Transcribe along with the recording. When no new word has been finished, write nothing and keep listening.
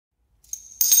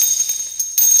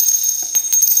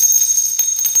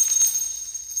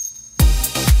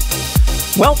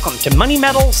Welcome to Money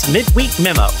Metals Midweek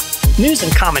Memo, news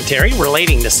and commentary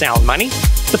relating to sound money,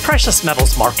 the precious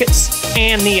metals markets,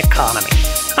 and the economy.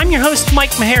 I'm your host, Mike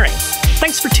Maharrey.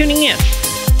 Thanks for tuning in.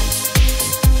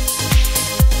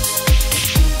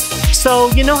 So,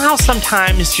 you know how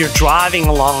sometimes you're driving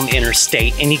along the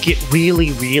interstate and you get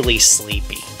really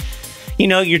sleepy? You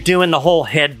know, you're doing the whole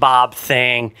head bob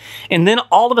thing, and then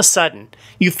all of a sudden,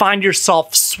 you find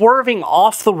yourself swerving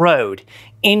off the road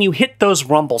and you hit those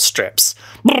rumble strips.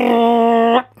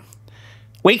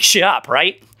 Wakes you up,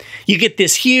 right? You get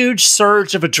this huge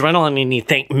surge of adrenaline and you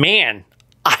think, man,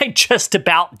 I just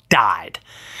about died.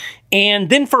 And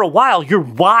then for a while, you're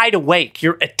wide awake.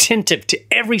 You're attentive to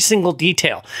every single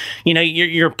detail. You know,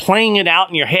 you're playing it out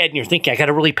in your head and you're thinking, I got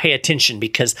to really pay attention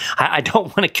because I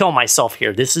don't want to kill myself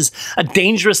here. This is a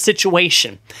dangerous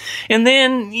situation. And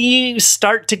then you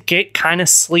start to get kind of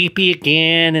sleepy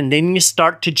again, and then you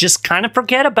start to just kind of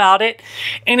forget about it.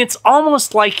 And it's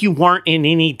almost like you weren't in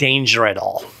any danger at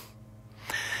all.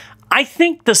 I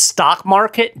think the stock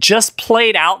market just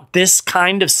played out this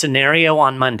kind of scenario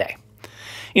on Monday.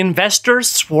 Investors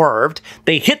swerved,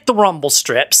 they hit the rumble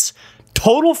strips,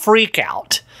 total freak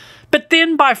out. But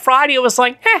then by Friday, it was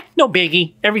like, no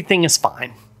biggie, everything is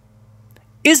fine.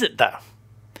 Is it though?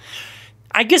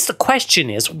 I guess the question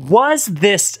is, was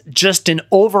this just an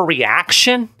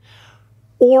overreaction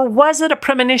or was it a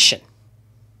premonition?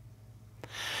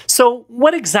 So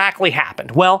what exactly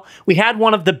happened? Well, we had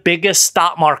one of the biggest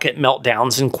stock market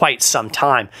meltdowns in quite some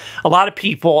time. A lot of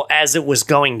people, as it was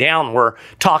going down, were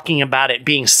talking about it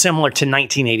being similar to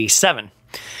 1987.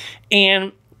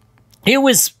 And it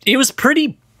was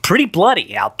pretty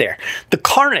bloody out there. The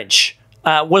carnage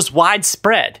was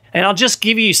widespread. And I'll just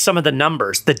give you some of the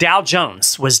numbers. The Dow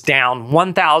Jones was down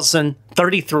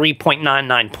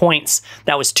 1,033.99 points.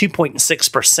 That was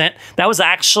 2.6%. That was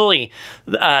actually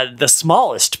the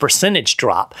smallest percentage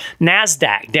drop.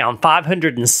 NASDAQ down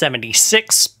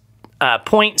 576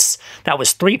 points. That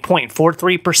was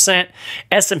 3.43%.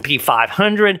 S&P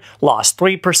 500 lost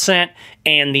 3%.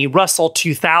 And the Russell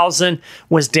 2000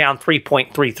 was down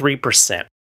 3.33%.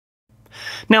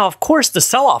 Now, of course, the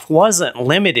sell-off wasn't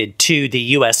limited to the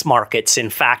U.S. markets. In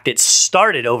fact, it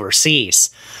started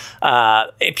overseas.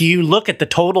 If you look at the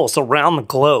totals around the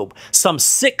globe, some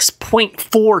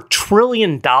 $6.4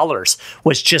 trillion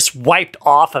was just wiped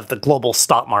off of the global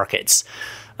stock markets.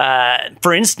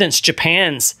 For instance,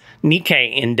 Japan's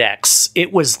Nikkei index,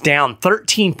 it was down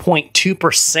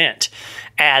 13.2%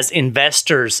 as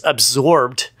investors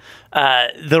absorbed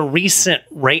the recent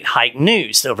rate hike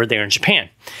news over there in Japan.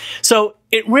 So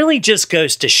it really just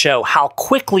goes to show how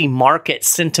quickly market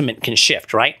sentiment can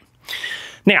shift, right?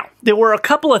 Now, there were a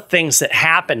couple of things that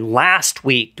happened last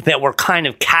week that were kind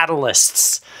of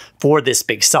catalysts for this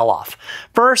big sell-off.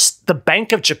 First, the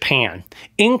Bank of Japan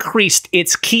increased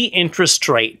its key interest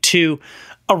rate to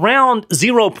around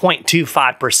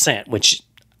 0.25%, which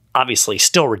obviously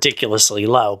still ridiculously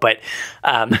low, but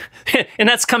and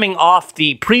that's coming off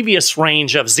the previous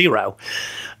range of 0.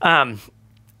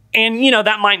 And, you know,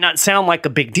 that might not sound like a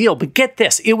big deal, but get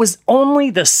this. It was only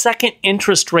the second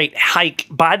interest rate hike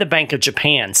by the Bank of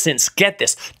Japan since, get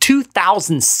this,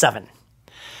 2007.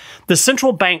 The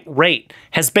central bank rate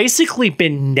has basically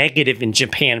been negative in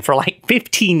Japan for like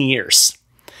 15 years.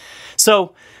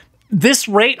 So this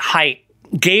rate hike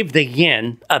gave the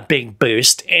yen a big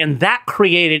boost, and that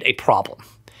created a problem.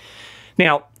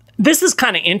 Now, this is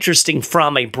kind of interesting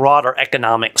from a broader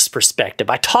economics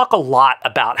perspective. I talk a lot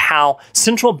about how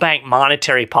central bank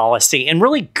monetary policy and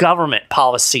really government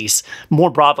policies,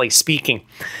 more broadly speaking,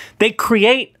 they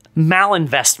create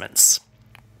malinvestments.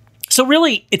 So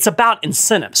really, it's about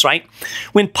incentives, right?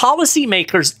 When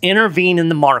policymakers intervene in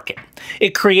the market,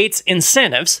 it creates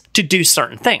incentives to do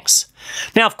certain things.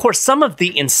 Now, of course, some of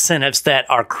the incentives that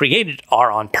are created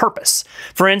are on purpose.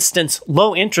 For instance,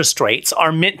 low interest rates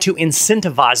are meant to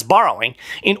incentivize borrowing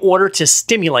in order to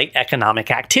stimulate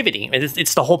economic activity.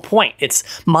 It's the whole point. It's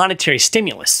monetary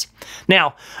stimulus.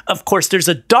 Now, of course, there's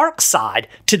a dark side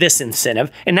to this incentive,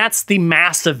 and that's the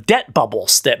massive debt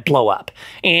bubbles that blow up.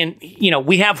 And, you know,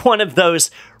 we have one of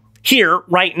those here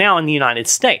right now in the United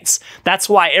States. That's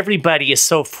why everybody is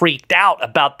so freaked out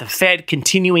about the Fed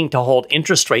continuing to hold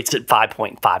interest rates at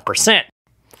 5.5%.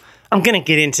 I'm going to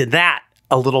get into that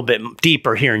a little bit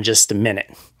deeper here in just a minute.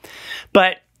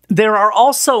 But there are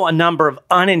also a number of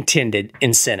unintended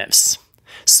incentives.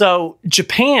 So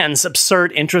Japan's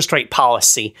absurd interest rate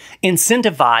policy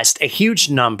incentivized a huge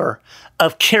number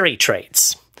of carry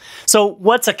trades. So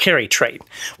what's a carry trade?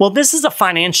 Well, this is a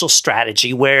financial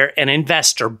strategy where an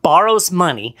investor borrows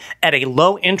money at a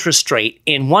low interest rate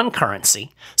in one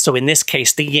currency, so in this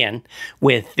case the yen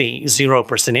with the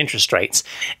 0% interest rates,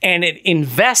 and it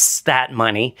invests that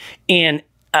money in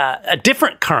a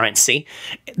different currency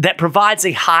that provides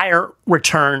a higher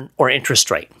return or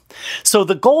interest rate. So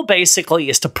the goal basically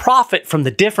is to profit from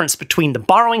the difference between the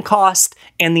borrowing cost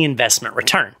and the investment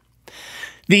return.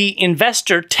 The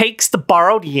investor takes the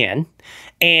borrowed yen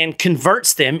and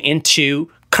converts them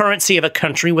into currency of a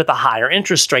country with a higher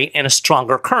interest rate and a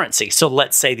stronger currency. So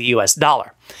let's say the US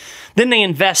dollar. Then they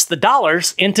invest the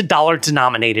dollars into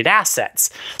dollar-denominated assets.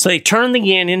 So they turn the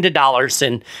yen into dollars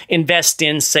and invest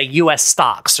in, say, US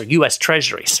stocks or US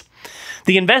treasuries.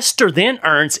 The investor then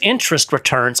earns interest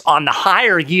returns on the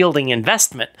higher yielding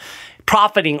investment,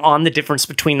 profiting on the difference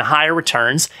between the higher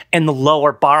returns and the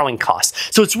lower borrowing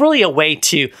costs. So it's really a way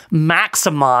to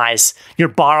maximize your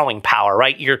borrowing power,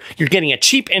 right? You're getting a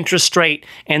cheap interest rate,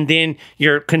 and then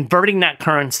you're converting that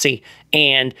currency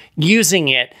and using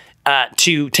it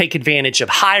to take advantage of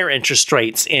higher interest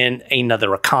rates in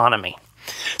another economy.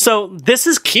 So this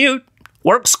is cute,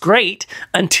 works great,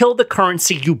 until the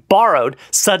currency you borrowed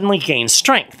suddenly gains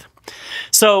strength.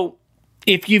 So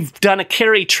if you've done a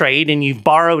carry trade and you've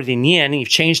borrowed in yen and you've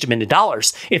changed them into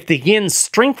dollars, if the yen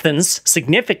strengthens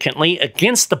significantly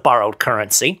against the borrowed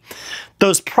currency,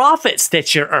 those profits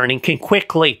that you're earning can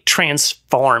quickly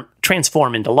transform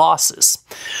into losses.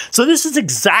 So this is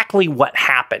exactly what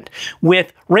happened.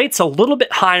 With rates a little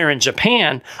bit higher in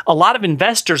Japan, a lot of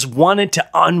investors wanted to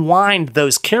unwind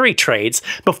those carry trades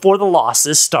before the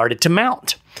losses started to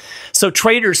mount. So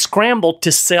traders scrambled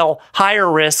to sell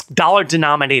higher risk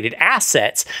dollar-denominated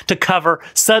assets to cover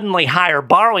suddenly higher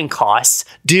borrowing costs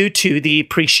due to the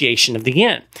appreciation of the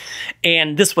yen.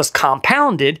 And this was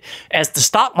compounded as the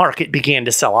stock market began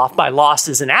to sell off by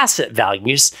losses in asset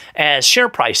values as share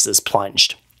prices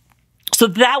plunged. So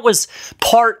that was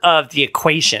part of the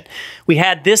equation. We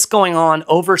had this going on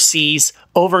overseas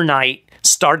overnight,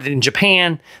 started in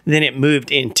Japan, then it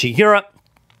moved into Europe,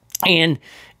 and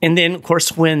then, of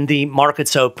course, when the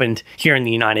markets opened here in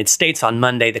the United States on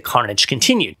Monday, the carnage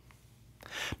continued.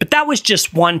 But that was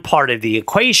just one part of the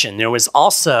equation. There was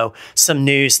also some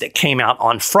news that came out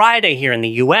on Friday here in the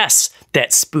US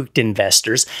that spooked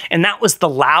investors, and that was the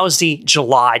lousy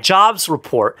July jobs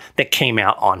report that came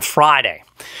out on Friday.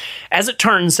 As it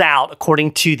turns out,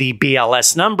 according to the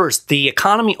BLS numbers, the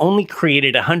economy only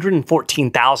created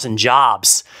 114,000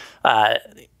 jobs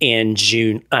in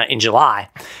July.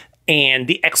 And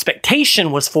the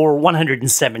expectation was for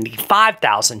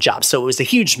 175,000 jobs, so it was a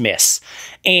huge miss.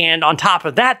 And on top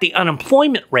of that, the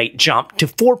unemployment rate jumped to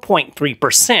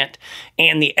 4.3%,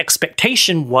 and the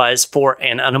expectation was for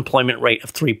an unemployment rate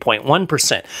of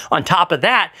 3.1%. On top of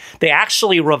that, they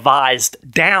actually revised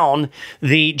down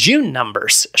the June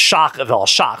numbers. Shock of all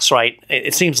shocks, right?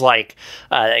 It seems like,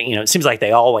 it seems like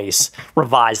they always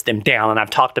revise them down, and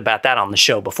I've talked about that on the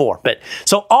show before. But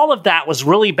so all of that was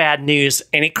really bad news,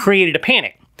 and it created a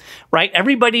panic, right?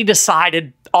 Everybody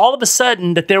decided all of a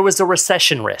sudden that there was a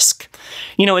recession risk.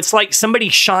 You know, it's like somebody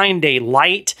shined a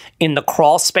light in the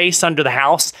crawl space under the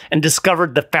house and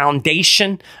discovered the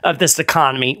foundation of this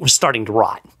economy was starting to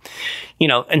rot. You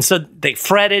know, and so they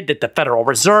fretted that the Federal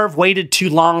Reserve waited too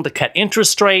long to cut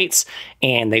interest rates,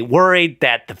 and they worried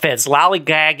that the Fed's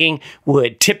lollygagging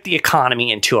would tip the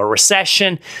economy into a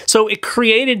recession. So it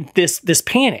created this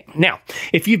panic. Now,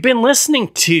 if you've been listening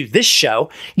to this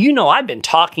show, you know I've been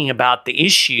talking about the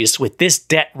issues with this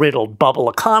debt-riddled bubble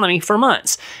economy for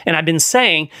months. And I've been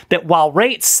saying that while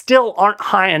rates still aren't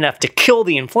high enough to kill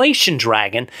the inflation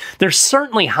dragon, they're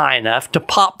certainly high enough to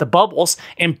pop the bubbles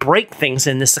and break things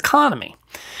in this economy.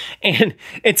 And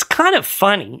it's kind of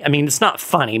funny. I mean, it's not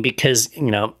funny because,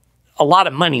 you know, a lot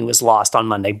of money was lost on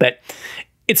Monday, but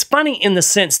it's funny in the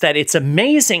sense that it's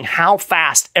amazing how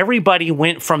fast everybody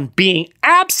went from being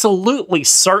absolutely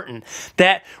certain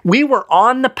that we were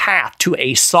on the path to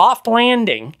a soft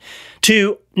landing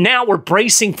to now we're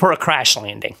bracing for a crash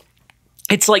landing.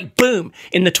 It's like, boom,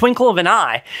 in the twinkle of an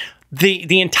eye,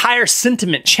 the entire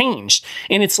sentiment changed.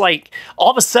 And it's like,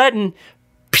 all of a sudden,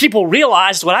 people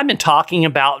realized what I've been talking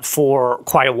about for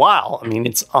quite a while. I mean,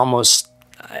 it's almost,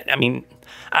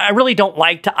 I really don't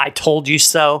like to I told you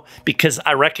so because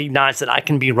I recognize that I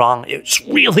can be wrong. It's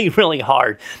really, really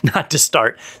hard not to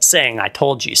start saying I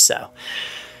told you so.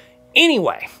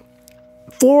 Anyway,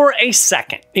 for a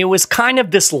second, it was kind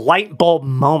of this light bulb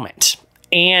moment.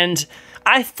 And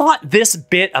I thought this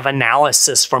bit of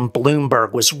analysis from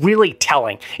Bloomberg was really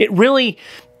telling. It really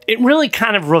it really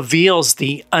kind of reveals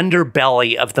the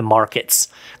underbelly of the markets.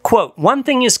 Quote, one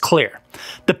thing is clear.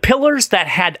 The pillars that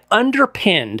had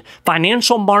underpinned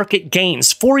financial market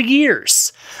gains for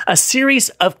years, a series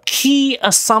of key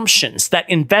assumptions that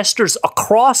investors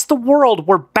across the world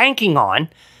were banking on,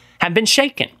 have been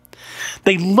shaken.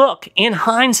 They look, in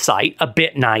hindsight, a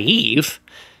bit naive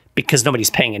because nobody's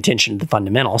paying attention to the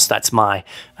fundamentals. That's my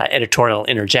editorial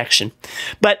interjection.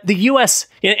 But the U.S.,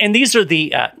 and these are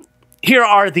the, here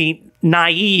are the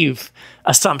naive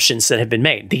assumptions that have been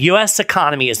made. The U.S.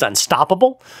 economy is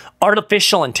unstoppable.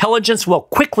 Artificial intelligence will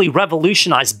quickly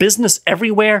revolutionize business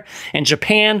everywhere, and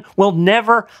Japan will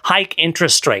never hike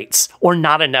interest rates, or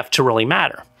not enough to really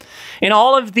matter. And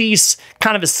all of these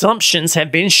kind of assumptions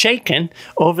have been shaken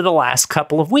over the last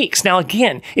couple of weeks. Now,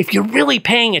 again, if you're really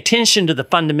paying attention to the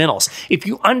fundamentals, if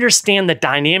you understand the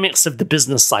dynamics of the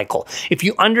business cycle, if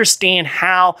you understand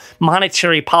how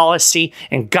monetary policy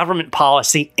and government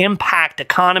policy impact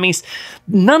economies,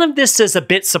 none of this is a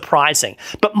bit surprising.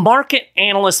 But market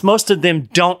analysts, most of them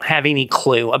don't have any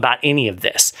clue about any of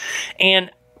this.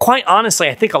 And quite honestly,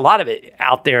 I think a lot of it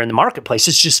out there in the marketplace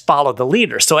is just follow the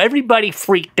leader. So everybody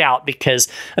freaked out because,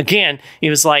 again,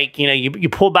 it was like, you know, you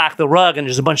pull back the rug and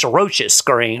there's a bunch of roaches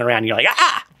scurrying around. You're like,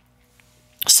 ah!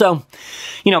 So,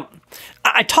 you know,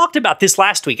 I talked about this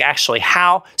last week, actually,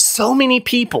 how so many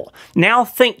people now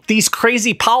think these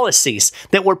crazy policies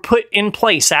that were put in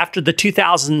place after the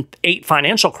 2008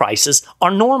 financial crisis are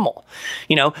normal.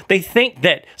 You know, they think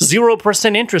that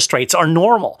 0% interest rates are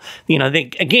normal. You know, they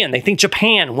think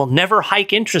Japan will never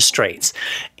hike interest rates.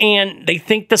 And they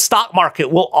think the stock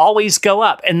market will always go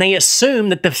up. And they assume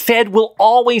that the Fed will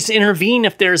always intervene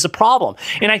if there's a problem.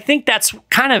 And I think that's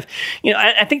kind of, you know,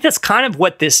 I think that's kind of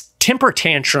what this temper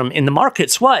tantrum in the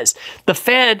markets was. The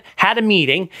Fed had a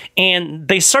meeting and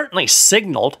they certainly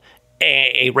signaled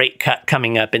a rate cut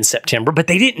coming up in September, but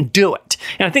they didn't do it.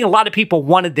 And I think a lot of people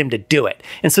wanted them to do it.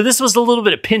 And so this was a little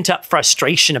bit of pent-up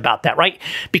frustration about that, right?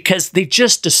 Because they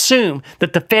just assume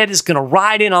that the Fed is going to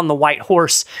ride in on the white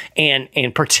horse and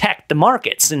protect the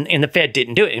markets, and the Fed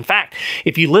didn't do it. In fact,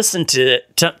 if you listen to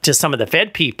some of the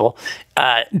Fed people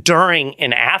during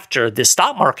and after the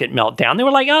stock market meltdown, they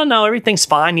were like, oh, no, everything's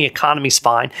fine, the economy's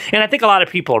fine. And I think a lot of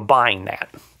people are buying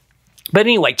that. But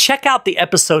anyway, check out the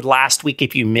episode last week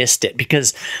if you missed it,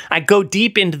 because I go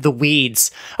deep into the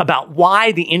weeds about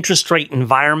why the interest rate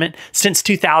environment since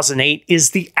 2008 is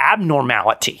the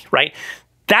abnormality, right?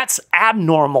 That's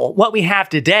abnormal. What we have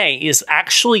today is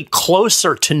actually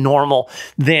closer to normal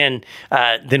than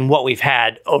what we've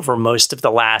had over most of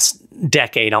the last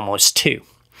decade, almost two.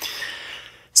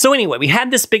 So anyway, we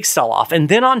had this big sell-off, and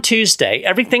then on Tuesday,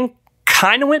 everything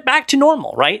kind of went back to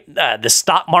normal, right? The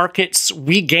stock markets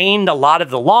regained a lot of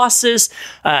the losses.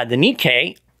 The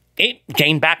Nikkei, it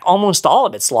gained back almost all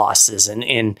of its losses,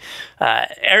 and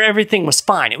everything was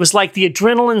fine. It was like the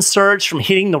adrenaline surge from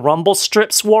hitting the rumble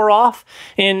strips wore off,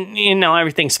 and you know,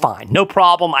 everything's fine. No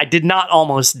problem. I did not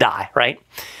almost die, right?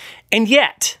 And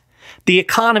yet, the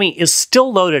economy is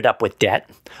still loaded up with debt.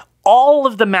 All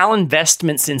of the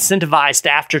malinvestments incentivized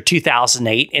after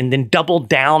 2008 and then doubled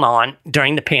down on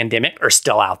during the pandemic are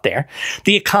still out there.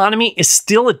 The economy is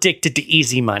still addicted to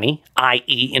easy money,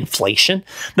 i.e. inflation.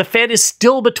 The Fed is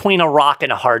still between a rock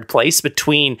and a hard place,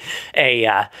 between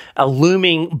a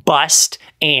looming bust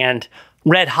and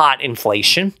red-hot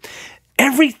inflation.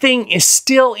 Everything is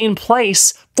still in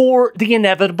place for the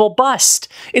inevitable bust.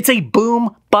 It's a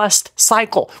boom-bust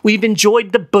cycle. We've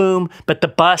enjoyed the boom, but the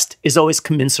bust is always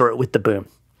commensurate with the boom.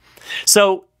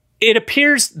 So it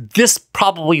appears this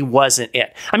probably wasn't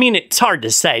it. I mean, it's hard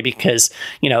to say because,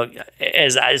 you know,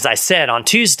 as I said on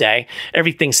Tuesday,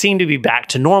 everything seemed to be back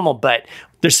to normal, but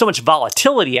there's so much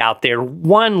volatility out there.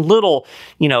 One little,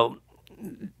 you know,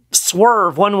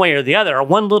 swerve one way or the other, or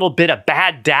one little bit of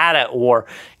bad data, or,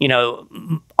 you know,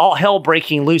 all hell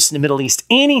breaking loose in the Middle East,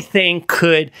 anything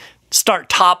could start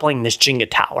toppling this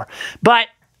Jenga tower. But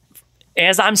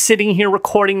as I'm sitting here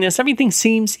recording this, everything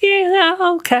seems, yeah,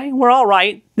 okay, we're all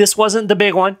right. This wasn't the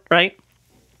big one, right?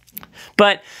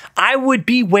 But I would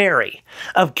be wary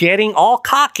of getting all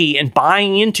cocky and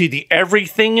buying into the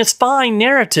everything is fine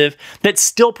narrative that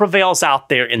still prevails out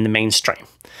there in the mainstream.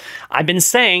 I've been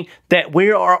saying that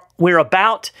we're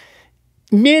about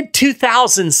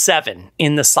mid-2007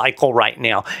 in the cycle right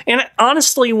now. And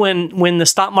honestly, when the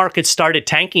stock market started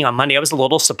tanking on Monday, I was a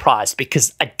little surprised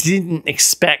because I didn't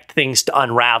expect things to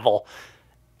unravel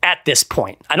at this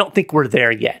point. I don't think we're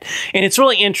there yet. And it's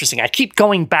really interesting. I keep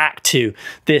going back to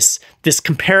this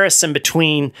comparison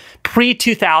between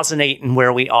pre-2008 and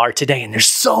where we are today. And there's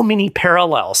so many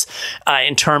parallels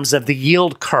in terms of the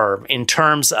yield curve, in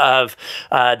terms of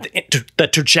the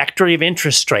trajectory of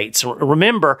interest rates.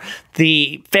 Remember,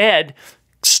 the Fed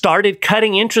started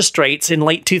cutting interest rates in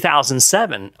late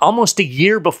 2007, almost a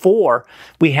year before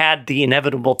we had the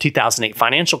inevitable 2008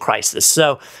 financial crisis.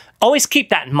 So always keep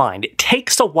that in mind. It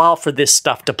takes a while for this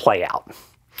stuff to play out.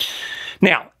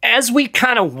 Now, as we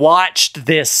kind of watched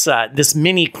this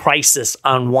mini crisis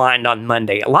unwind on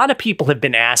Monday, a lot of people have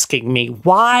been asking me,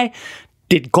 why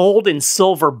did gold and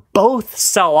silver both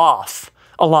sell off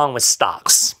along with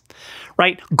stocks?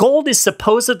 Right? Gold is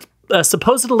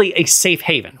supposedly a safe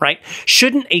haven, right?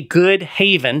 Shouldn't a good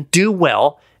haven do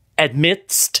well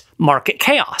amidst market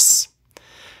chaos?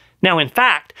 Now, in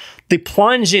fact, the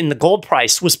plunge in the gold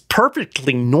price was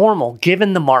perfectly normal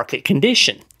given the market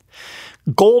condition.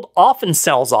 Gold often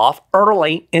sells off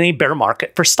early in a bear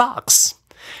market for stocks.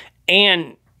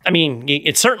 And I mean,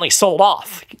 it certainly sold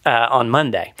off on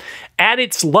Monday. At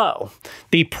its low,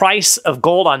 the price of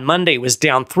gold on Monday was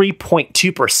down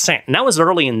 3.2%, and that was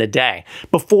early in the day,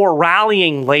 before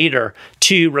rallying later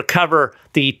to recover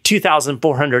the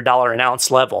 $2,400 an ounce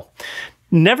level.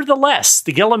 Nevertheless,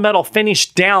 the yellow metal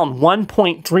finished down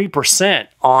 1.3%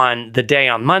 on the day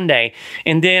on Monday,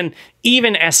 and then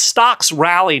even as stocks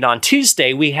rallied on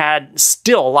Tuesday, we had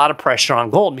still a lot of pressure on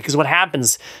gold, because what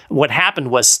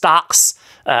happened was stocks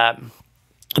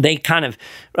they kind of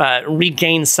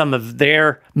regained some of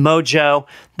their mojo.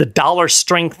 The dollar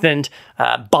strengthened.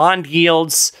 Bond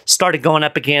yields started going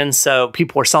up again, so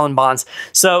people were selling bonds.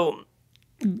 So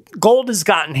gold has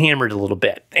gotten hammered a little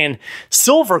bit, and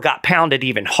silver got pounded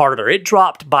even harder. It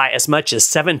dropped by as much as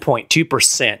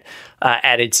 7.2%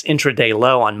 at its intraday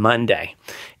low on Monday.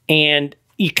 And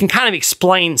you can kind of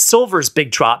explain silver's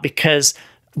big drop because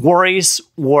worries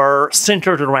were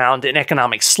centered around an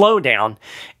economic slowdown,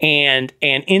 and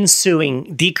an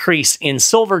ensuing decrease in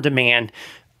silver demand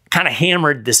kind of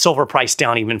hammered the silver price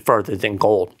down even further than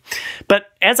gold.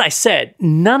 But as I said,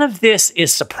 none of this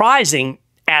is surprising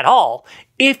at all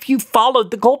if you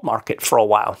followed the gold market for a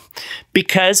while,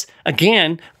 because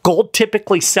again, gold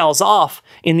typically sells off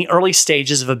in the early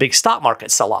stages of a big stock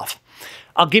market sell-off.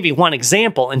 I'll give you one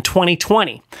example. In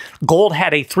 2020, gold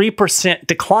had a 3%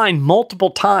 decline multiple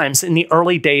times in the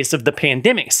early days of the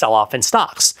pandemic sell-off in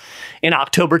stocks. In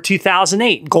October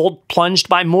 2008, gold plunged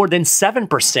by more than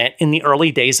 7% in the early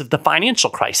days of the financial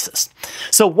crisis.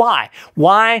 So why?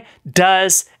 Why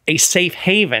does a safe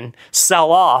haven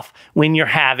sell off when you're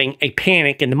having a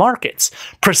panic in the markets?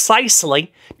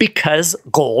 Precisely because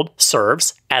gold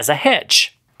serves as a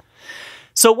hedge.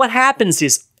 So what happens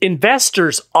is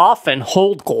investors often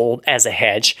hold gold as a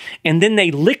hedge, and then they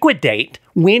liquidate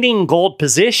winning gold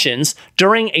positions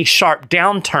during a sharp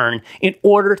downturn in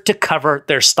order to cover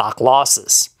their stock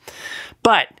losses.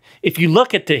 But if you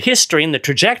look at the history and the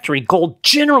trajectory, gold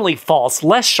generally falls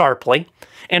less sharply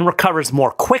and recovers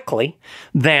more quickly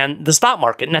than the stock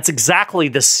market. And that's exactly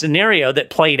the scenario that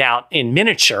played out in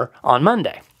miniature on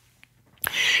Monday.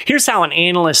 Here's how an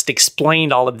analyst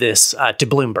explained all of this to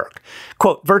Bloomberg.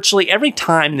 Quote, virtually every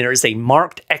time there is a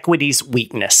marked equities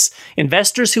weakness,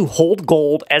 investors who hold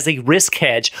gold as a risk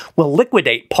hedge will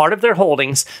liquidate part of their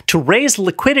holdings to raise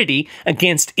liquidity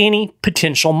against any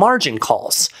potential margin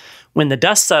calls. When the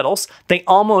dust settles, they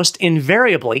almost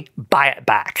invariably buy it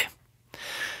back.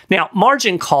 Now,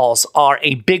 margin calls are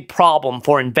a big problem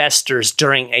for investors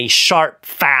during a sharp,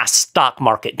 fast stock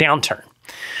market downturn.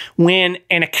 When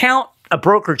a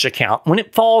brokerage account, when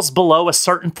it falls below a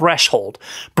certain threshold,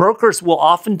 brokers will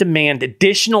often demand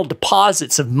additional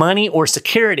deposits of money or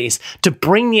securities to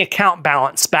bring the account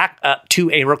balance back up to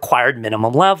a required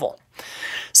minimum level.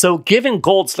 So given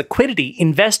gold's liquidity,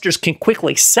 investors can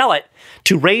quickly sell it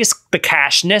to raise the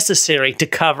cash necessary to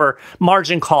cover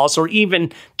margin calls, or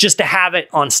even just to have it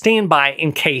on standby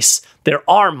in case there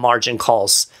are margin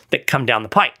calls that come down the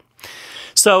pipe.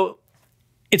 So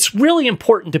it's really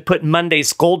important to put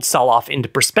Monday's gold sell-off into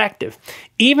perspective.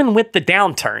 Even with the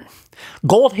downturn,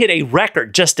 gold hit a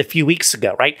record just a few weeks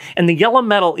ago, right? And the yellow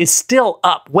metal is still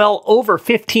up well over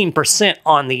 15%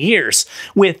 on the years,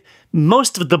 with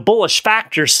most of the bullish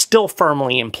factors still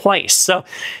firmly in place. So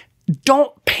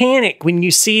don't panic when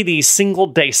you see these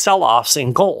single-day sell-offs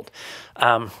in gold.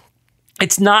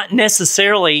 It's not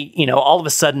necessarily, all of a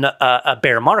sudden a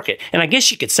bear market. And I guess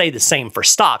you could say the same for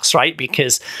stocks, right?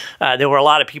 Because there were a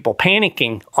lot of people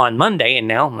panicking on Monday, and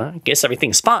now I guess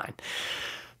everything's fine.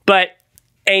 But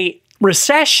a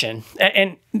recession,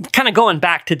 and kind of going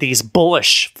back to these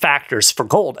bullish factors for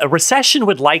gold, a recession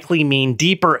would likely mean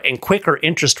deeper and quicker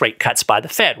interest rate cuts by the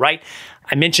Fed, right?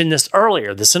 I mentioned this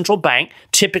earlier. The central bank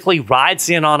typically rides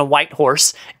in on a white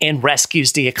horse and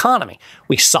rescues the economy.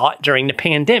 We saw it during the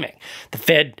pandemic. The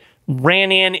Fed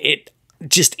ran in, it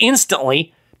just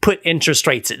instantly put interest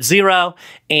rates at zero,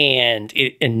 and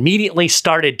it immediately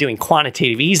started doing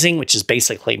quantitative easing, which is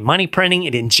basically money printing.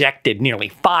 It injected nearly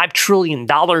 $5 trillion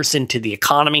into the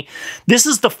economy. This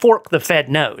is the fork the Fed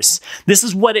knows. This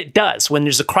is what it does. When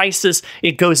there's a crisis,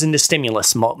 it goes into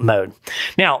stimulus mode.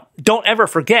 Now, don't ever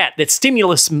forget that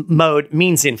stimulus mode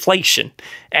means inflation,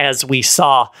 as we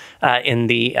saw in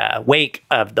the wake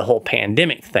of the whole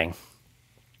pandemic thing.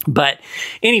 But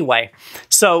anyway,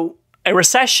 so a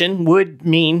recession would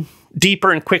mean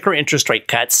deeper and quicker interest rate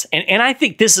cuts. And I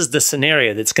think this is the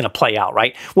scenario that's going to play out,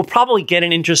 right? We'll probably get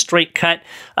an interest rate cut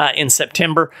in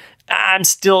September. I'm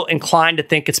still inclined to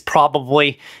think it's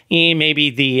probably maybe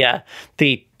the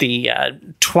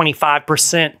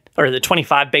 25% or the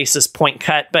 25 basis point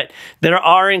cut. But there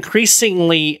are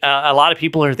increasingly a lot of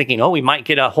people are thinking, oh, we might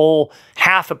get a whole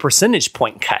half a percentage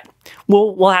point cut.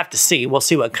 We'll have to see. We'll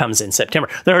see what comes in September.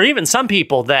 There are even some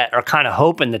people that are kind of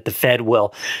hoping that the Fed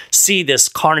will see this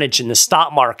carnage in the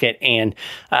stock market and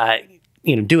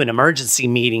do an emergency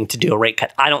meeting to do a rate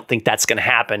cut. I don't think that's going to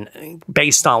happen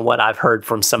based on what I've heard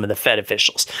from some of the Fed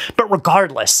officials. But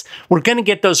regardless, we're going to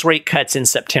get those rate cuts in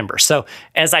September. So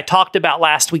as I talked about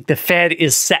last week, the Fed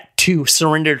is set to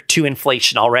surrender to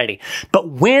inflation already. But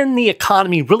when the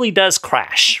economy really does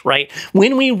crash, right?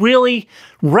 When we really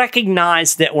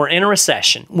recognize that we're in a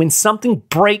recession, when something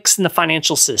breaks in the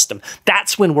financial system,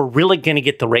 that's when we're really going to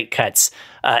get the rate cuts.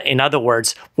 In other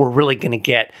words, we're really going to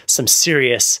get some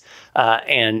serious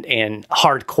and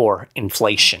hardcore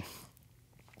inflation.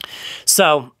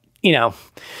 So,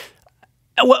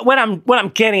 what I'm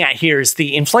getting at here is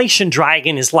the inflation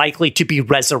dragon is likely to be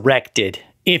resurrected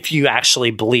if you actually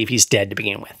believe he's dead to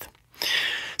begin with.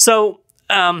 So,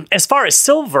 as far as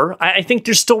silver, I think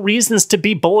there's still reasons to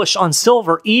be bullish on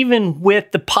silver, even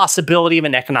with the possibility of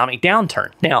an economic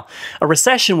downturn. Now, a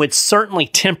recession would certainly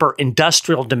temper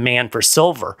industrial demand for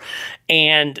silver,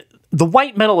 and the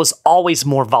white metal is always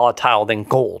more volatile than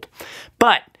gold.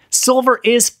 But silver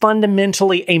is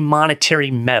fundamentally a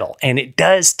monetary metal, and it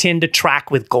does tend to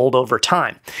track with gold over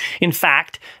time. In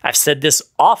fact, I've said this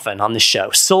often on the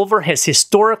show, silver has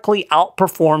historically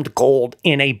outperformed gold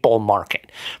in a bull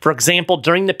market. For example,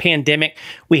 during the pandemic,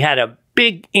 we had a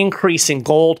big increase in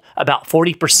gold, about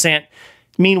 40%.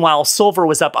 Meanwhile, silver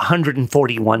was up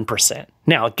 141%.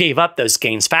 Now, it gave up those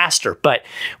gains faster, but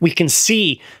we can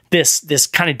see this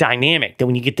kind of dynamic that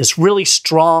when you get this really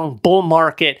strong bull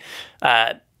market,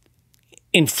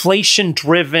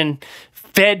 inflation-driven,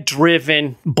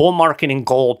 Fed-driven bull market in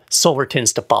gold, silver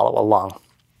tends to follow along.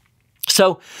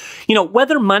 So,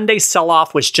 whether Monday's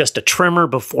sell-off was just a tremor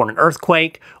before an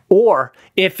earthquake, or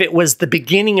if it was the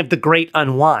beginning of the great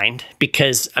unwind,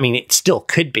 because, it still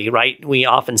could be, right? We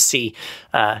often see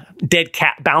dead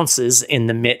cat bounces in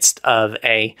the midst of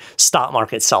a stock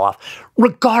market sell-off.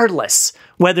 Regardless,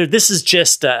 whether this is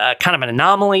just a kind of an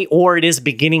anomaly or it is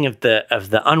beginning of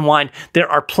the unwind, there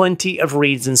are plenty of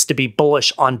reasons to be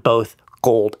bullish on both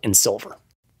gold and silver.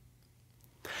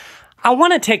 I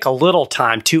want to take a little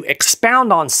time to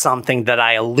expound on something that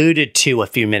I alluded to a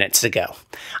few minutes ago.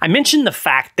 I mentioned the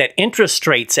fact that interest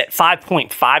rates at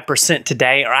 5.5%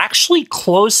 today are actually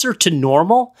closer to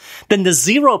normal than the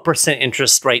 0%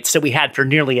 interest rates that we had for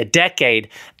nearly a decade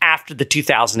after the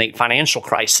 2008 financial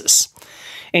crisis.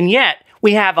 And yet,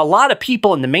 we have a lot of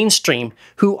people in the mainstream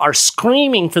who are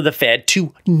screaming for the Fed to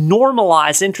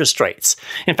normalize interest rates.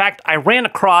 In fact, I ran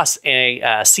across a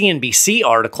CNBC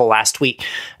article last week,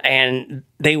 and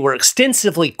they were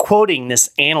extensively quoting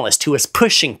this analyst who was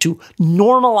pushing to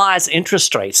normalize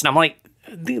interest rates. And I'm like,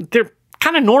 they're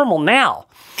kind of normal now.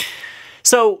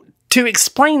 So to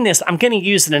explain this, I'm going to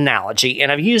use an analogy,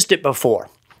 and I've used it before.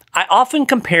 I often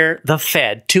compare the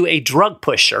Fed to a drug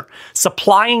pusher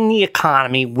supplying the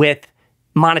economy with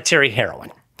monetary heroin.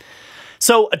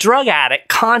 So a drug addict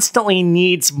constantly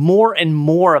needs more and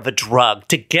more of a drug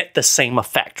to get the same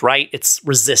effect, right? It's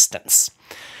resistance.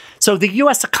 So the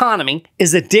U.S. economy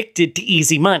is addicted to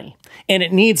easy money, and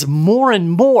it needs more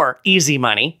and more easy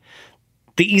money,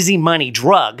 the easy money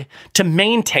drug, to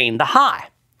maintain the high.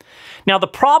 Now, the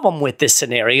problem with this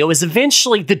scenario is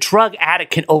eventually the drug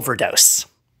addict can overdose.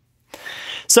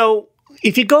 So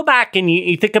if you go back and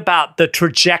you think about the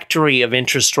trajectory of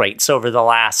interest rates over the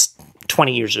last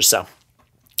 20 years or so,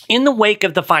 in the wake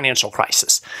of the financial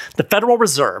crisis, the Federal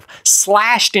Reserve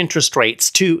slashed interest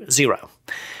rates to zero.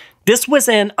 This was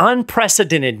an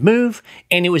unprecedented move,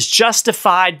 and it was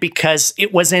justified because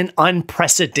it was an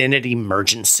unprecedented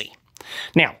emergency.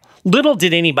 Now, little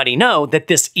did anybody know that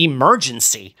this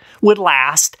emergency would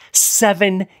last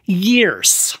 7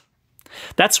 years.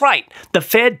 That's right, the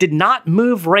Fed did not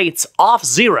move rates off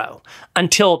zero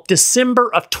until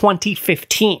December of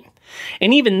 2015.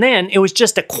 And even then, it was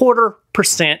just a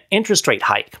 0.25% interest rate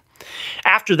hike.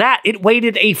 After that, it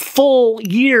waited a full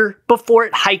year before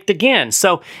it hiked again.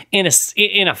 So in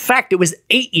effect, it was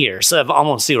 8 years of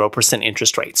almost 0%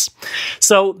 interest rates.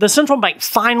 So the central bank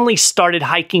finally started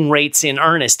hiking rates in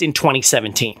earnest in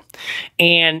 2017.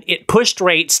 And it pushed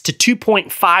rates to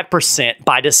 2.5%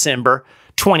 by December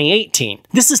 2018.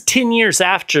 This is 10 years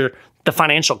after the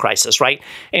financial crisis, right?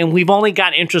 And we've only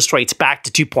got interest rates back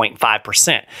to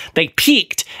 2.5%. They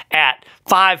peaked at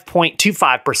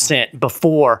 5.25%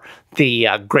 before the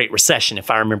Great Recession,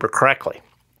 if I remember correctly.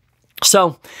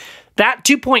 So that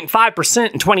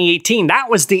 2.5% in 2018, that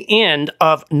was the end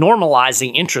of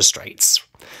normalizing interest rates.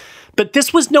 But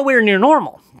this was nowhere near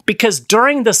normal because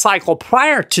during the cycle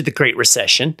prior to the Great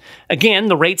Recession, again,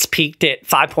 the rates peaked at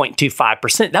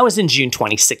 5.25%. That was in June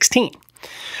 2016.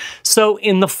 So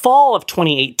in the fall of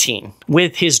 2018,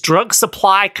 with his drug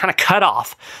supply kind of cut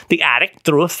off, the addict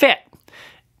threw a fit.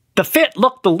 The fit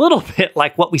looked a little bit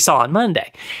like what we saw on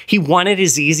Monday. He wanted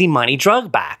his easy money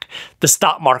drug back. The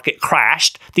stock market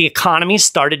crashed. The economy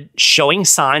started showing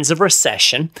signs of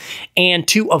recession. And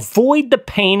to avoid the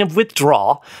pain of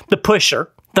withdrawal, the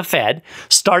pusher, the Fed,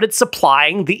 started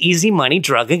supplying the easy money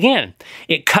drug again.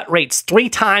 It cut rates 3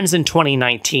 times in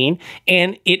 2019,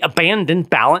 and it abandoned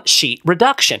balance sheet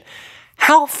reduction.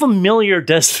 How familiar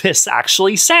does this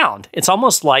actually sound? It's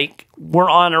almost like we're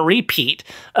on a repeat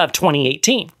of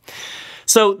 2018.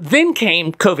 So then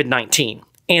came COVID-19,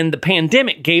 and the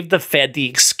pandemic gave the Fed the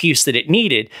excuse that it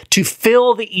needed to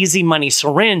fill the easy money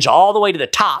syringe all the way to the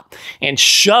top and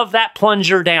shove that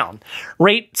plunger down.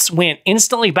 Rates went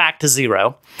instantly back to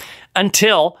zero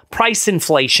until price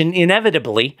inflation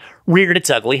inevitably reared its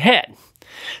ugly head.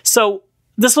 So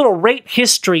this little rate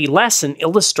history lesson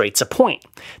illustrates a point.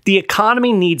 The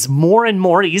economy needs more and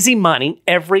more easy money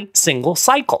every single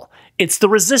cycle. It's the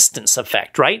resistance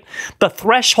effect, right? The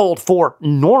threshold for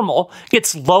normal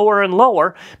gets lower and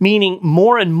lower, meaning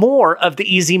more and more of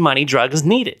the easy money drug is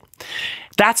needed.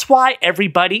 That's why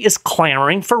everybody is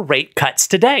clamoring for rate cuts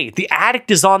today. The addict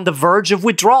is on the verge of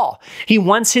withdrawal. He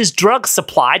wants his drug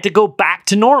supply to go back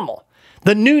to normal,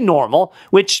 the new normal,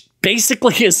 which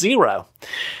basically is zero.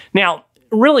 Now,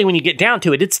 really, when you get down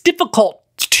to it, it's difficult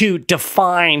to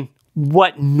define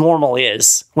what normal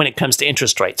is when it comes to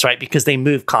interest rates, right? Because they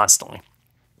move constantly.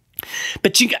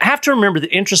 But you have to remember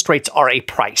that interest rates are a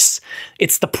price.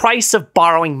 It's the price of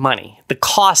borrowing money, the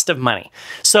cost of money.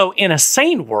 So in a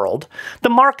sane world, the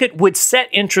market would set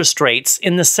interest rates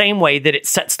in the same way that it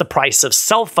sets the price of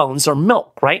cell phones or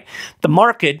milk, right? The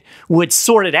market would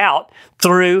sort it out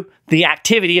through the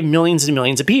activity of millions and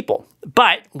millions of people.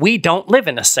 But we don't live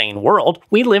in a sane world.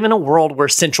 We live in a world where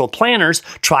central planners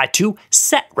try to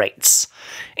set rates.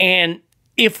 And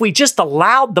if we just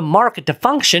allowed the market to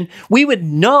function, we would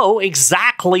know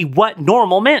exactly what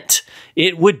normal meant.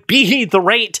 It would be the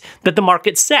rate that the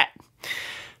market set.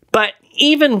 But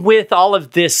even with all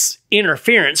of this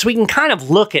interference, we can kind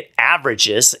of look at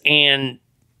averages, and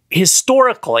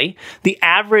historically, the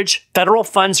average federal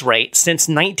funds rate since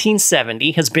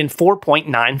 1970 has been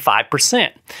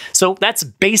 4.95%. So that's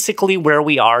basically where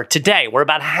we are today. We're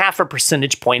about 0.5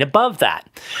 percentage point above that.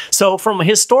 So from a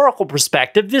historical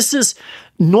perspective, this is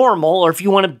normal, or if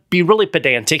you want to be really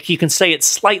pedantic, you can say it's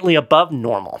slightly above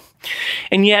normal.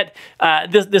 And yet,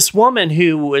 this woman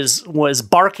who was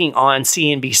barking on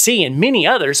CNBC and many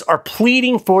others are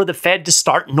pleading for the Fed to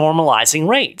start normalizing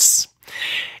rates.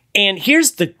 And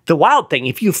here's the wild thing.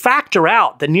 If you factor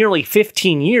out the nearly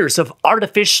 15 years of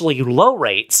artificially low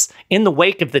rates in the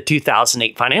wake of the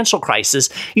 2008 financial crisis,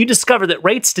 you discover that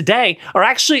rates today are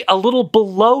actually a little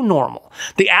below normal.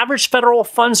 The average federal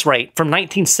funds rate from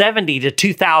 1970 to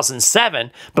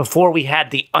 2007, before we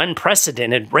had the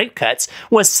unprecedented rate cuts,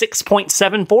 was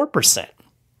 6.74%.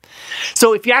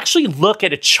 So if you actually look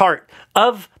at a chart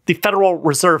of the Federal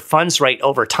Reserve funds rate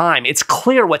over time, it's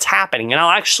clear what's happening. And I'll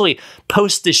actually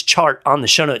post this chart on the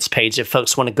show notes page if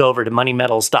folks want to go over to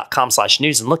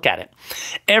moneymetals.com/news and look at it.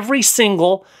 Every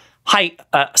single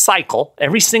cycle,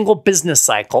 every single business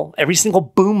cycle, every single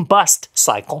boom-bust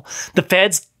cycle, the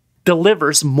Fed's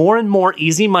delivers more and more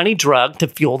easy money drug to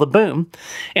fuel the boom.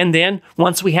 And then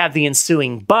once we have the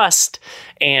ensuing bust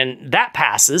and that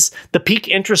passes, the peak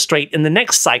interest rate in the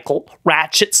next cycle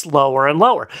ratchets lower and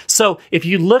lower. So if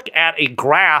you look at a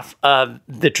graph of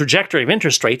the trajectory of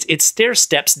interest rates, it stair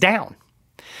steps down.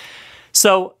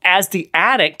 So as the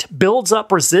addict builds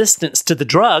up resistance to the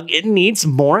drug, it needs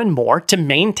more and more to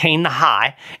maintain the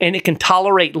high, and it can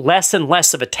tolerate less and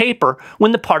less of a taper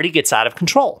when the party gets out of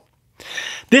control.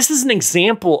 This is an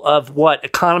example of what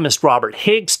economist Robert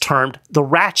Higgs termed the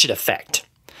ratchet effect.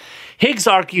 Higgs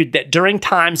argued that during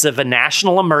times of a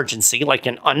national emergency, like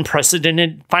an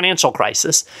unprecedented financial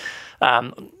crisis,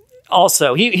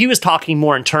 also, he was talking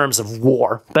more in terms of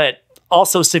war, but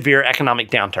also severe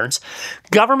economic downturns,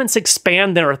 governments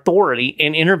expand their authority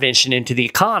and intervention into the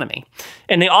economy.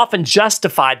 And they often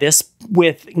justify this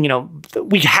with,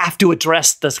 we have to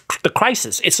address the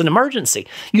crisis. It's an emergency.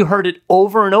 You heard it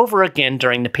over and over again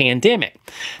during the pandemic.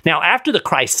 Now, after the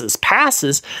crisis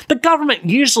passes, the government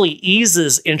usually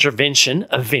eases intervention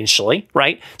eventually,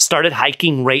 right? Started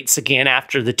hiking rates again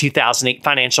after the 2008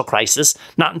 financial crisis,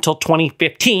 not until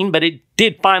 2015, but it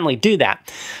did finally do that.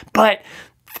 But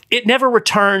it never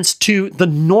returns to the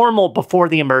normal before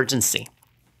the emergency.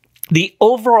 The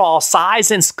overall size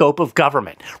and scope of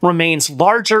government remains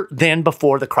larger than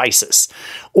before the crisis.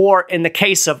 Or in the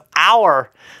case of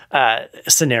our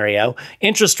scenario,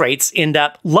 interest rates end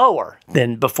up lower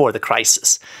than before the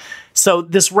crisis. So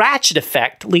this ratchet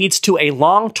effect leads to a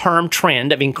long-term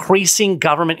trend of increasing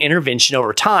government intervention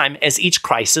over time as each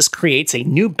crisis creates a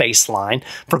new baseline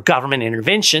for government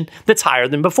intervention that's higher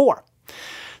than before.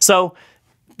 So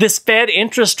this Fed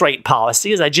interest rate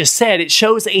policy, as I just said, it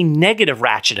shows a negative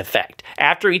ratchet effect.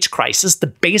 After each crisis, the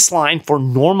baseline for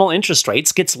normal interest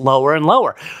rates gets lower and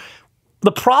lower.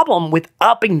 The problem with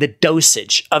upping the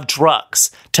dosage of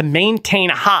drugs to maintain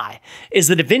a high is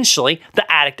that eventually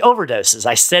the addict overdoses.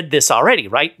 I said this already,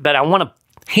 right? But I want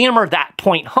to hammer that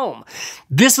point home.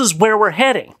 This is where we're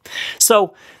heading.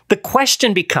 So the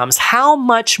question becomes, how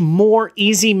much more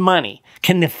easy money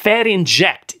can the Fed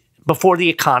inject before the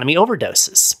economy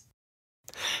overdoses?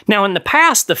 Now, in the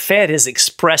past, the Fed has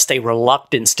expressed a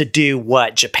reluctance to do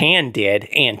what Japan did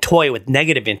and toy with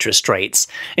negative interest rates.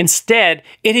 Instead,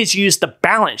 it has used the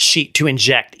balance sheet to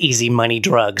inject easy money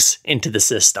drugs into the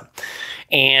system.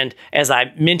 And as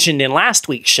I mentioned in last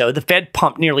week's show, the Fed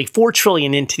pumped nearly $4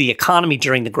 trillion into the economy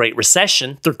during the Great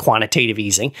Recession through quantitative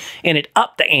easing, and it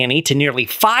upped the ante to nearly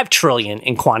 $5 trillion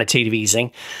in quantitative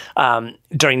easing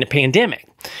during the pandemic.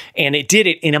 And it did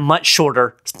it in a much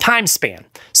shorter time span.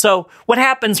 So what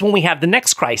happens when we have the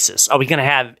next crisis? Are we going to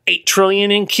have $8 trillion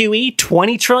in QE,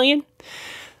 $20 trillion?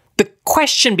 The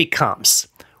question becomes,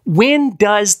 when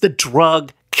does the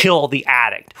drug kill the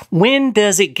addict? When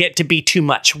does it get to be too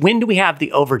much? When do we have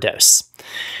the overdose?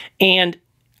 And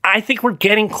I think we're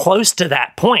getting close to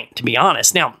that point, to be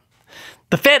honest. Now,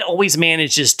 the Fed always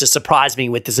manages to surprise me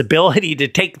with this ability to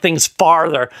take things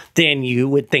farther than you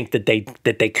would think that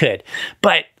they could.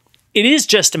 But it is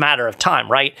just a matter of time,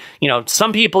 right?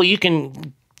 Some people, you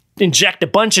can inject a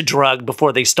bunch of drug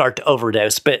before they start to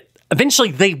overdose, but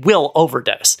eventually they will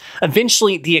overdose.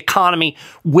 Eventually the economy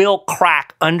will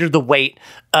crack under the weight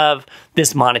of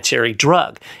this monetary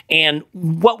drug. And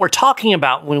what we're talking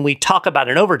about when we talk about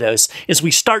an overdose is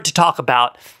we start to talk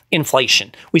about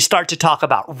inflation. We start to talk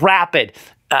about rapid,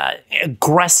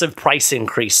 aggressive price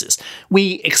increases.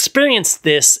 We experienced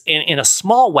this in a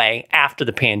small way after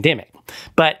the pandemic.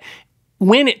 But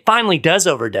when it finally does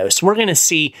overdose, we're going to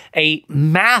see a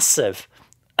massive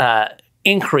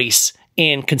increase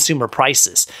in consumer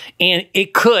prices. And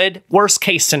it could, worst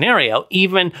case scenario,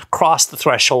 even cross the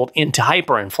threshold into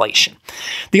hyperinflation.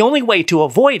 The only way to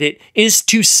avoid it is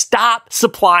to stop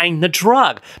supplying the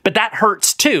drug. But that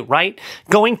hurts too, right?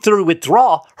 Going through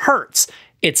withdrawal hurts.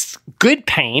 It's good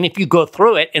pain if you go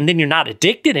through it and then you're not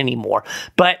addicted anymore.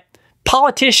 But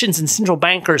politicians and central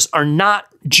bankers are not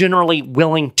generally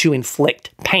willing to inflict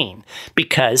pain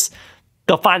because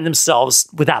they'll find themselves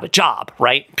without a job,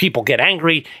 right? People get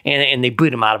angry and they boot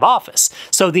them out of office.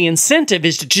 So the incentive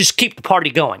is to just keep the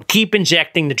party going, keep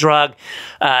injecting the drug,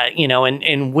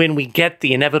 and when we get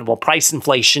the inevitable price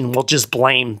inflation, we'll just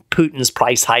blame Putin's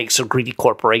price hikes or greedy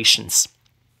corporations.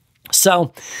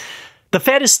 So the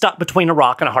Fed is stuck between a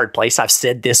rock and a hard place. I've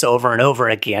said this over and over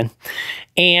again.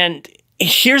 And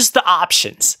here's the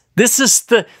options. This is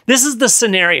the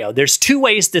scenario. There's two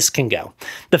ways this can go.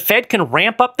 The Fed can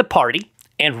ramp up the party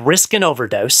and risk an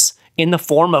overdose in the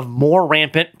form of more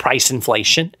rampant price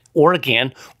inflation, or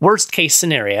again, worst case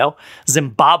scenario,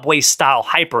 Zimbabwe-style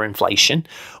hyperinflation,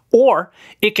 or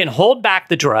it can hold back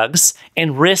the drugs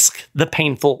and risk the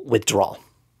painful withdrawal.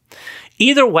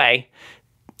 Either way,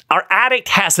 our addict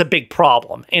has a big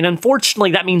problem. And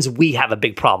unfortunately, that means we have a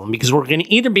big problem because we're going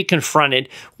to either be confronted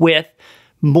with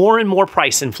more and more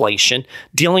price inflation,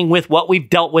 dealing with what we've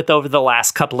dealt with over the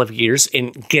last couple of years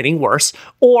and getting worse,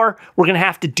 or we're going to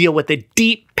have to deal with a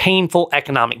deep, painful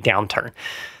economic downturn.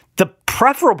 The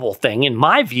preferable thing, in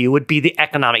my view, would be the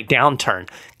economic downturn.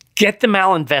 Get the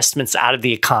malinvestments out of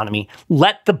the economy,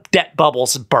 let the debt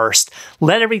bubbles burst,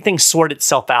 let everything sort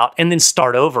itself out, and then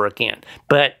start over again.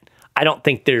 But I don't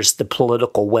think there's the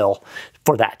political will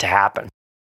for that to happen.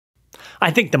 I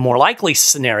think the more likely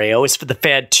scenario is for the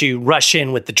Fed to rush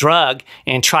in with the drug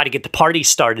and try to get the party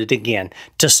started again,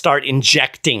 to start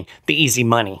injecting the easy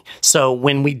money. So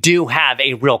when we do have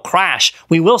a real crash,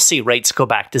 we will see rates go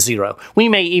back to zero. We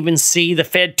may even see the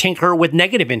Fed tinker with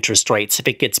negative interest rates if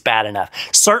it gets bad enough.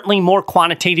 Certainly more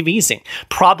quantitative easing,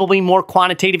 probably more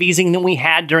quantitative easing than we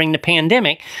had during the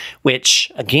pandemic,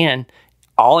 which again,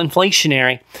 all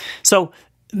inflationary. So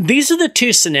these are the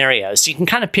two scenarios. You can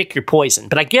kind of pick your poison.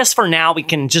 But I guess for now, we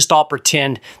can just all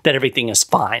pretend that everything is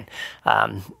fine.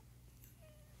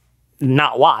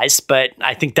 Not wise, but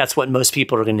I think that's what most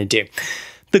people are going to do.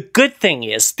 The good thing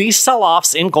is these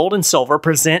sell-offs in gold and silver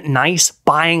present nice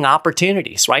buying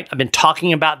opportunities, right? I've been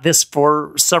talking about this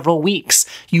for several weeks.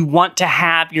 You want to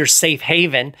have your safe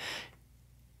haven,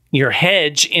 your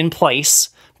hedge in place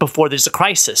before there's a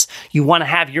crisis. You want to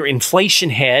have your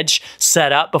inflation hedge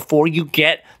set up before you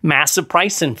get massive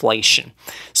price inflation.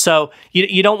 So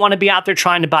you don't want to be out there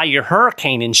trying to buy your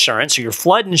hurricane insurance or your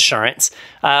flood insurance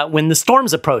when the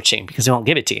storm's approaching, because they won't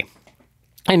give it to you.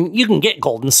 And you can get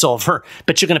gold and silver,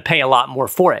 but you're going to pay a lot more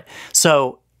for it.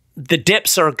 So the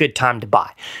dips are a good time to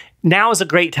buy. Now is a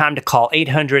great time to call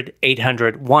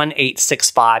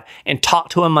 800-800-1865 and talk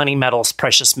to a Money Metals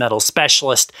precious metals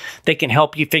specialist. They can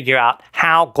help you figure out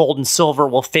how gold and silver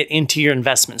will fit into your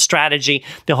investment strategy.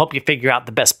 They'll help you figure out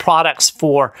the best products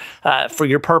for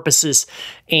your purposes.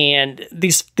 And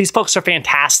these folks are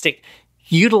fantastic.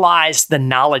 Utilize the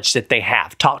knowledge that they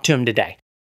have. Talk to them today.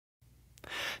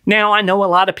 Now, I know a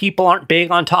lot of people aren't big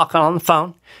on talking on the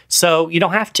phone, so you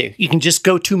don't have to. You can just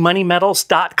go to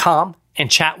moneymetals.com and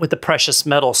chat with the precious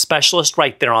metals specialist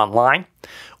right there online.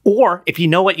 Or if you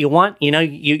know what you want,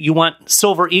 you want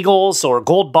silver eagles or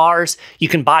gold bars, you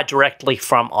can buy directly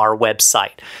from our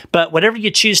website. But whatever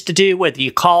you choose to do, whether you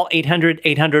call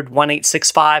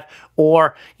 800-800-1865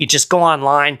 or you just go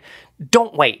online,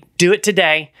 don't wait. Do it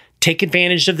today. Take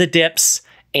advantage of the dips.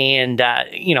 And,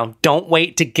 don't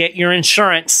wait to get your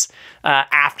insurance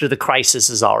after the crisis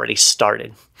has already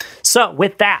started. So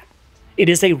with that, it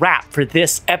is a wrap for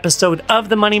this episode of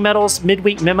the Money Metals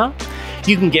Midweek Memo.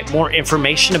 You can get more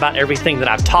information about everything that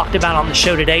I've talked about on the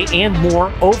show today and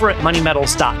more over at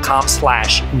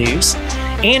moneymetals.com/news.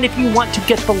 And if you want to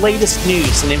get the latest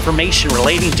news and information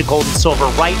relating to gold and silver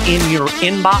right in your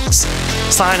inbox,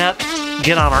 sign up,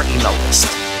 get on our email list.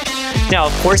 Now,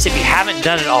 of course, if you haven't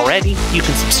done it already, you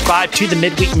can subscribe to the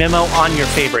Midweek Memo on your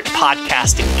favorite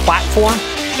podcasting platform.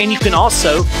 And you can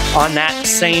also, on that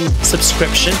same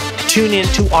subscription, tune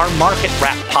into our Market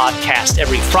Wrap podcast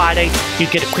every Friday. You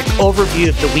get a quick overview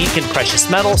of the week in precious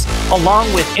metals,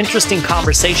 along with interesting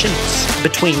conversations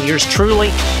between yours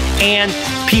truly and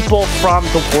people from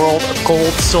the world of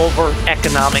gold, silver,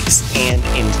 economics, and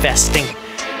investing.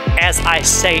 As I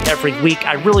say every week,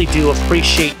 I really do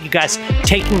appreciate you guys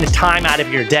taking the time out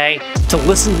of your day to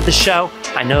listen to the show.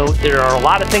 I know there are a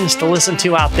lot of things to listen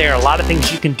to out there, a lot of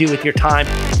things you can do with your time.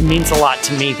 It means a lot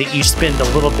to me that you spend a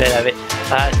little bit of it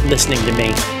listening to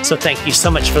me. So thank you so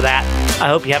much for that. I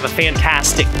hope you have a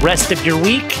fantastic rest of your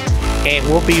week, and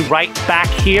we'll be right back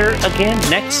here again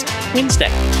next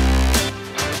Wednesday.